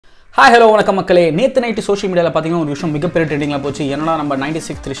Hi hello வணக்கம் மக்களே. நேற்று நைட்டு சோஷியல் மீடியாவில் பார்த்தீங்கன்னா ஒரு விஷயம் மிகப்பெரிய ட்ரெண்டிங்கில் போச்சு. என்னன்னா நம்ம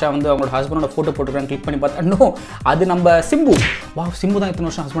 96 த்ரிஷா வந்து அவங்களோட ஹஸ்பண்டோட ஃபோட்டோ போட்டுருக்காங்க. கிளிக் பண்ணி பார்த்தா இன்னும் அது நம்ம சிம்பு. சிம்பு தான் இத்தனை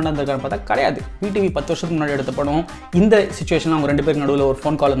வருஷம் ஹஸ்பண்டாக இருந்திருக்கான்னு பார்த்தா கிடையாது. VTV 10 வருஷத்துக்கு முன்னாடி எடுத்த படம். இந்த சிச்சுவேஷனில் அவங்க ரெண்டு பேருக்கு நடுவில் ஒரு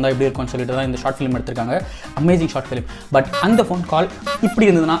ஃபோன் கால் இருந்தால் எப்படி இருக்கும்னு சொல்லிட்டு தான் இந்த ஷார்ட் ஃபிலிம் எடுத்திருக்காங்க. Amazing short film. பட் அந்த ஃபோன் கால் இப்படி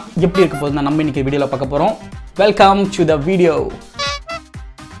இருந்ததுன்னா எப்படி இருக்க போகுதுன்னா நம்ம இன்னைக்கு வீடியோவில் பார்க்க போகிறோம். Welcome to the video.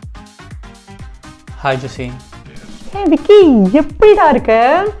 Hi ஜெசி. விக்கி, எப்படிடா இருக்க?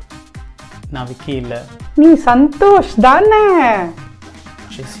 நான் விக்கி இல்லை, நீ சந்தோஷ் தானே?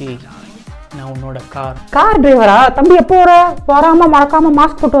 ஜெசி, நான் உன்னோட கார் டிரைவரா? தம்பி எப்போ வராம மறக்காம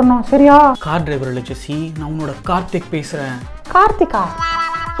மாஸ்க் போட்டு வரணும், சரியா? கார் டிரைவர் இல்லை ஜெசி, நான் உன்னோட கார்த்திக் பேசுகிறேன். கார்த்திகா?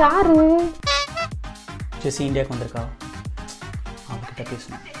 யாரு? ஜெசி இந்தியாவுக்கு வந்திருக்கா, அவர்கிட்ட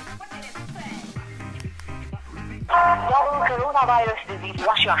பேசுனேன். Novel coronavirus disease.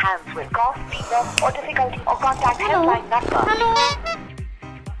 Wash your hands with cough, fever, or difficulty, or contact helpline number.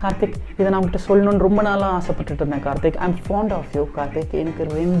 Karthik, இதை நான் உங்கள்கிட்ட சொல்லணும்னு ரொம்ப நாளாக ஆசைப்பட்டுட்டு இருந்தேன். Karthik, I am fond of you. Karthik, எனக்கு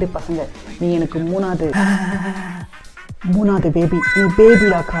 2 பசங்க, நீ எனக்கு மூணாவது பேபி. நீ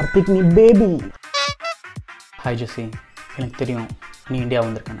பேபிடா கார்த்திக், நீ பேபி. ஹாய் ஜெசி, எனக்கு தெரியும் நீ இந்தியா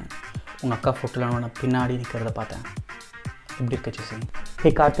வந்திருக்கேன்னு. உங்கள் அக்கா ஃபோட்டோவில் நான் பின்னாடி நிற்கிறத பார்த்தேன். எப்படி இருக்க ஜெசி? ஹே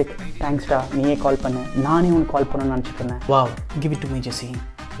கார்த்திக், தேங்க்ஸ்டா. நீயே கால் பண்ண, நானே உனக்கு கால் பண்ணணும்னு நினச்சிட்டு இருந்தேன். Wow, give it to me Jesi,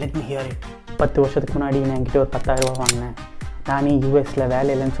 let me here it. 10 வருஷத்துக்கு முன்னாடி நான் என்கிட்ட ஒரு 10,000 ரூபா வாங்கினேன். நானே யூஎஸில் வேலை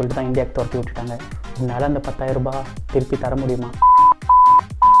இல்லைன்னு சொல்லிட்டு தான் இந்தியாவுக்கு துரத்தி விட்டுட்டாங்க. உன்னால் அந்த 10,000 ரூபாய் திருப்பி தர முடியுமா?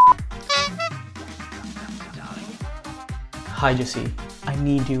 Hi Jesi, I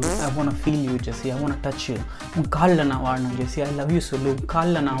need you. I want feel you Jesi. I want touch you. உன் காலில் நான் வாழணும் ஜெசி. ஐ லவ் யூ சொல்லு.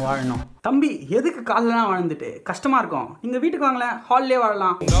 காலில் நான் வாழணும். தம்பி, எதுக்கு காலில் வாழ்ந்துட்டு கஷ்டமாக இருக்கும்? நீங்கள் வீட்டுக்கு வாங்கல, ஹால்லே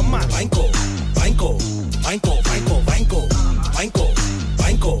வாழலாம்.